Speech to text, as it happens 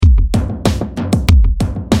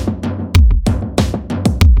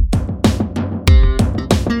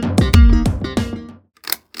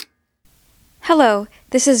Hello,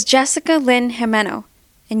 this is Jessica Lynn Jimeno,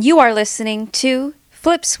 and you are listening to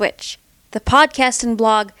Flip Switch, the podcast and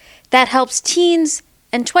blog that helps teens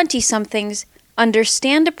and 20-somethings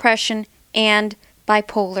understand depression and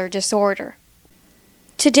bipolar disorder.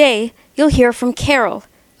 Today, you'll hear from Carol,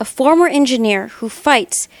 a former engineer who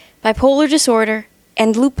fights bipolar disorder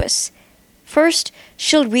and lupus. First,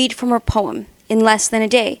 she'll read from her poem, In Less Than a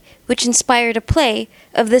Day, which inspired a play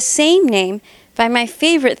of the same name by my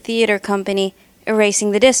favorite theater company, Erasing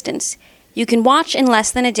the Distance. You can watch In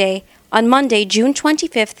Less Than a Day on Monday, June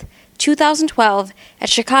 25th, 2012 at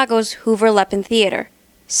Chicago's Hoover Leppen Theater.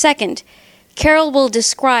 Second, Carol will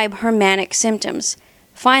describe her manic symptoms.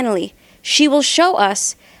 Finally, she will show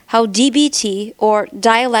us how DBT, or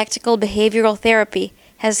dialectical behavioral therapy,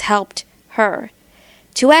 has helped her.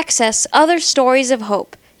 To access other stories of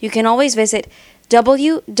hope, you can always visit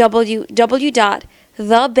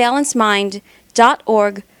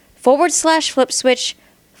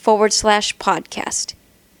www.thebalancemind.org/flipswitch/podcast.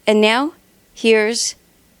 And now, here's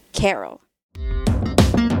Carol.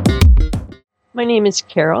 My name is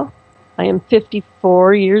Carol. I am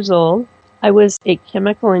 54 years old. I was a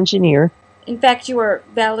chemical engineer. In fact, you were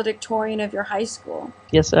valedictorian of your high school.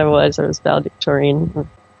 Yes, I was. I was valedictorian.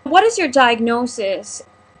 What is your diagnosis?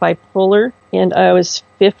 Bipolar, and I was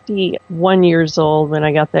 51 years old when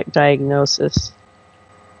I got that diagnosis.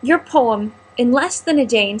 Your poem, In Less Than a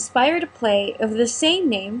Day, inspired a play of the same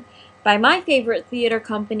name by my favorite theater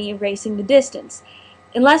company, Erasing the Distance.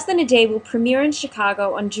 In Less Than a Day will premiere in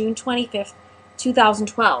Chicago on June 25th,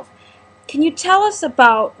 2012. Can you tell us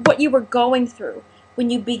about what you were going through when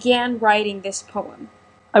you began writing this poem?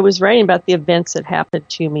 I was writing about the events that happened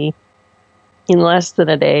to me in less than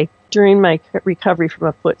a day during my recovery from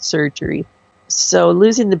a foot surgery. So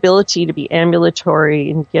losing the ability to be ambulatory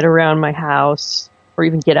and get around my house, or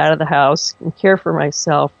even get out of the house and care for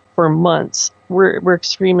myself for months, were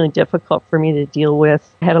extremely difficult for me to deal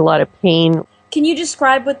with. I had a lot of pain. Can you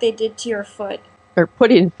describe what they did to your foot? Or put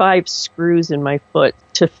in 5 screws in my foot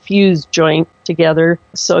to fuse joint together.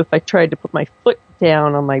 So if I tried to put my foot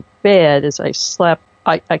down on my bed as I slept,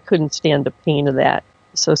 I couldn't stand the pain of that.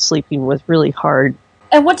 So sleeping was really hard.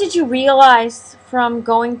 And what did you realize from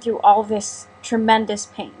going through all this tremendous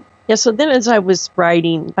pain? Yeah, so then as I was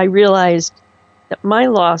writing, I realized that my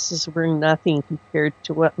losses were nothing compared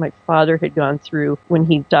to what my father had gone through when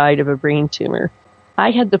he died of a brain tumor.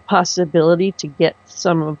 I had the possibility to get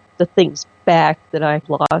some of the things back that I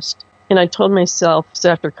lost. And I told myself,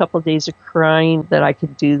 so after a couple of days of crying, that I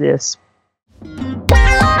could do this.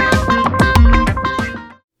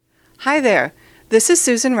 Hi there. This is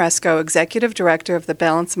Susan Resco, Executive Director of the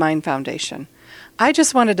Balanced Mind Foundation. I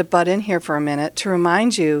just wanted to butt in here for a minute to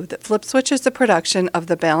remind you that Flip Switch is the production of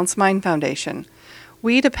the Balanced Mind Foundation.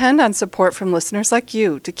 We depend on support from listeners like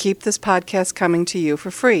you to keep this podcast coming to you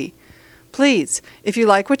for free. Please, if you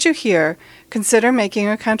like what you hear, consider making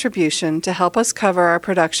a contribution to help us cover our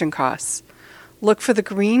production costs. Look for the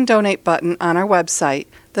green donate button on our website,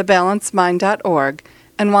 thebalancemind.org,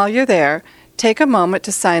 and while you're there, take a moment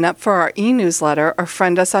to sign up for our e-newsletter or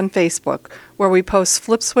friend us on Facebook, where we post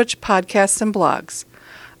Flip Switch podcasts and blogs.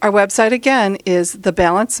 Our website again is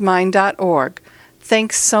thebalancemind.org.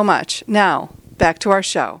 Thanks so much. Now, back to our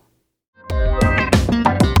show.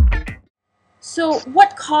 So,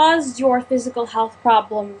 what caused your physical health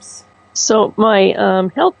problems? So my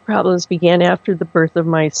health problems began after the birth of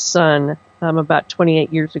my son about 29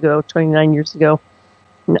 years ago.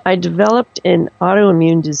 And I developed an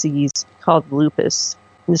autoimmune disease called lupus.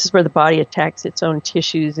 And this is where the body attacks its own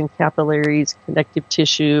tissues and capillaries, connective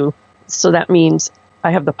tissue. So that means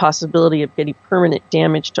I have the possibility of getting permanent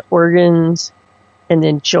damage to organs and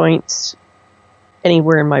then joints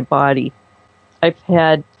anywhere in my body. I've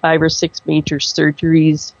had 5 or 6 major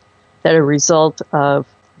surgeries that are a result of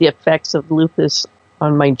the effects of lupus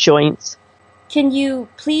on my joints. Can you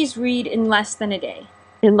please read In Less Than a Day?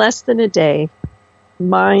 In less than a day,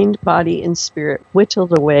 mind, body, and spirit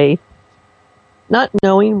whittled away, not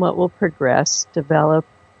knowing what will progress, develop,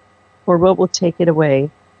 or what will take it away,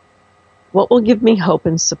 what will give me hope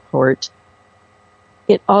and support.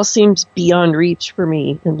 It all seems beyond reach for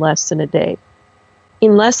me in less than a day.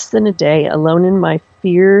 In less than a day, alone in my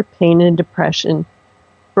fear, pain, and depression,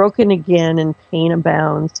 broken again and pain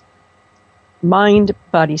abounds, mind,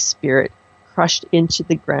 body, spirit, crushed into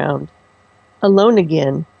the ground, alone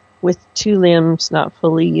again, with 2 limbs not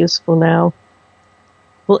fully useful now.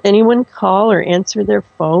 Will anyone call or answer their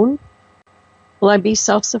phone? Will I be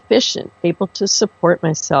self-sufficient, able to support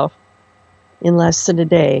myself in less than a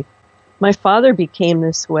day? My father became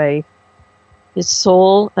this way, his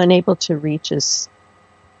soul unable to reach us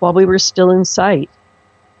while we were still in sight.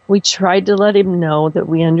 We tried to let him know that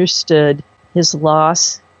we understood his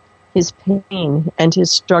loss, his pain, and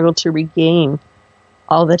his struggle to regain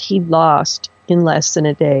all that he lost in less than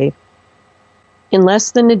a day. In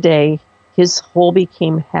less than a day, his whole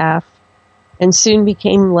became half and soon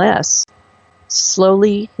became less.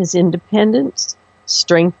 Slowly, his independence,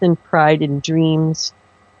 strength and pride and dreams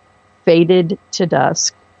faded to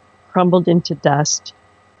dusk, crumbled into dust,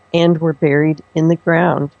 and were buried in the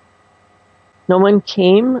ground. No one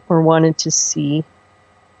came or wanted to see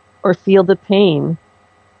or feel the pain,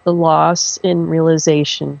 the loss and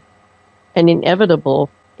realization, an inevitable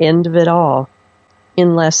end of it all.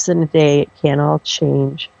 In less than a day, it can all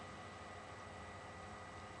change.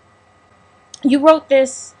 You wrote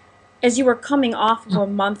this as you were coming off of a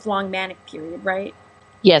month-long manic period, right?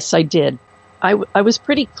 Yes, I did. I was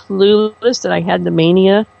pretty clueless that I had the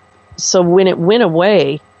mania. So when it went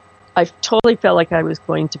away, I totally felt like I was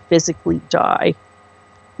going to physically die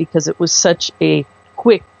because it was such a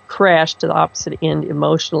quick crash to the opposite end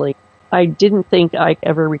emotionally. I didn't think I'd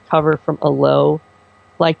ever recover from a low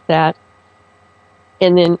like that.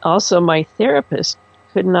 And then also my therapist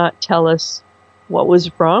could not tell us what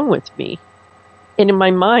was wrong with me. And in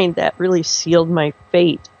my mind, that really sealed my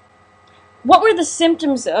fate. What were the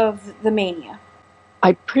symptoms of the mania?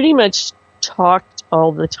 I pretty much talked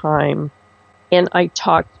all the time, and I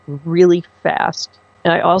talked really fast.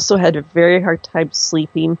 And I also had a very hard time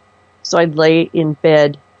sleeping, so I'd lay in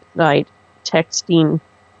bed at night, texting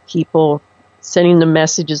people, sending them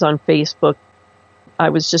messages on Facebook. I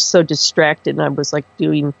was just so distracted, and I was like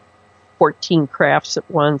doing 14 crafts at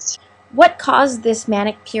once. What caused this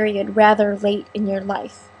manic period rather late in your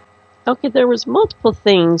life? Okay, there was multiple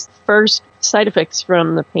things. First, side effects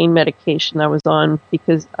from the pain medication I was on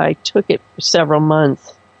because I took it for several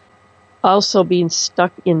months. Also being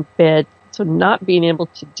stuck in bed, so not being able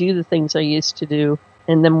to do the things I used to do.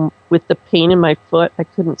 And then with the pain in my foot, I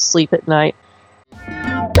couldn't sleep at night.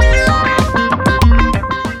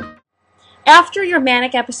 After your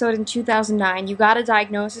manic episode in 2009, you got a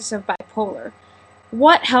diagnosis of bipolar.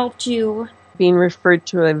 What helped you? Being referred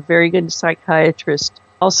to a very good psychiatrist.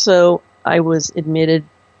 Also, I was admitted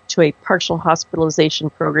to a partial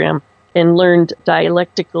hospitalization program and learned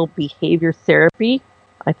dialectical behavior therapy.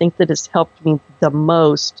 I think that has helped me the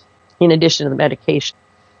most in addition to the medication.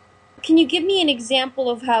 Can you give me an example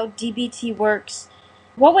of how DBT works?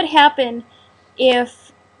 What would happen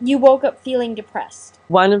if you woke up feeling depressed?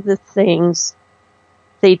 One of the things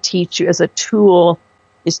they teach you as a tool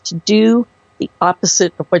is to do the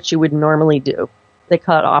opposite of what you would normally do. They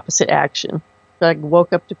call it opposite action. So I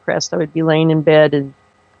woke up depressed, I would be laying in bed, and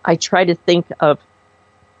I try to think of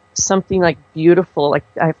something like beautiful, like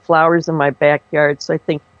I have flowers in my backyard. So I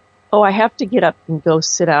think, oh, I have to get up and go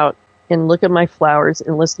sit out and look at my flowers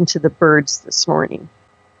and listen to the birds this morning.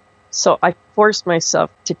 So I forced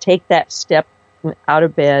myself to take that step out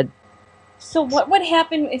of bed. So what would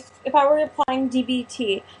happen if I were applying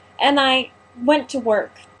DBT and I went to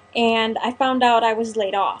work and I found out I was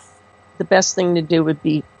laid off? The best thing to do would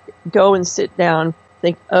be go and sit down,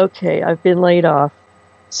 think, okay, I've been laid off.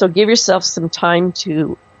 So give yourself some time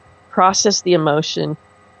to process the emotion,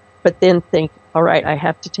 but then think, all right, I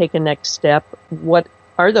have to take a next step. What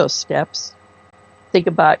are those steps? Think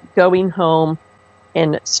about going home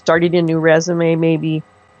and starting a new resume, maybe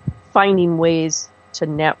finding ways to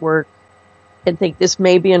network, and think this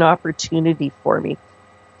may be an opportunity for me.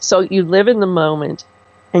 So you live in the moment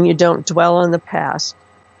and you don't dwell on the past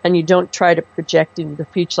and you don't try to project into the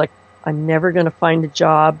future like, I'm never going to find a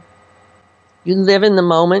job. You live in the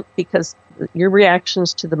moment because your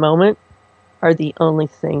reactions to the moment are the only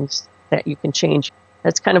things that you can change.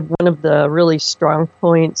 That's kind of one of the really strong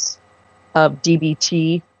points of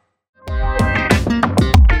DBT.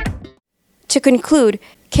 To conclude,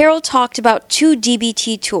 Carol talked about 2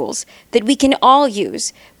 DBT tools that we can all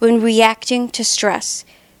use when reacting to stress: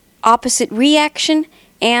 opposite reaction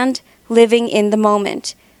and living in the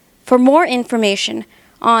moment. For more information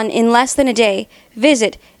on In Less Than a Day,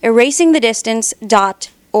 visit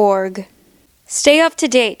erasingthedistance.org. Stay up to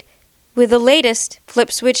date with the latest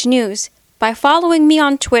FlipSwitch news by following me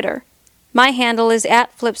on Twitter. My handle is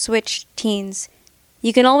 @FlipSwitchTeens.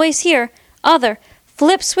 You can always hear other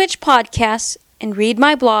FlipSwitch podcasts and read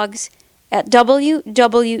my blogs at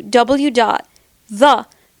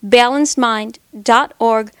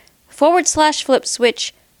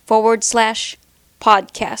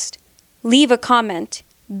www.thebalancedmind.org/FlipSwitch/podcast. Leave a comment.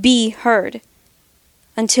 Be heard.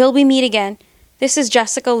 Until we meet again, this is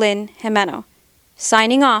Jessica Lynn Jimeno,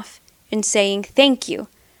 signing off and saying thank you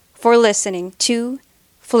for listening to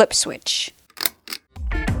FlipSwitch.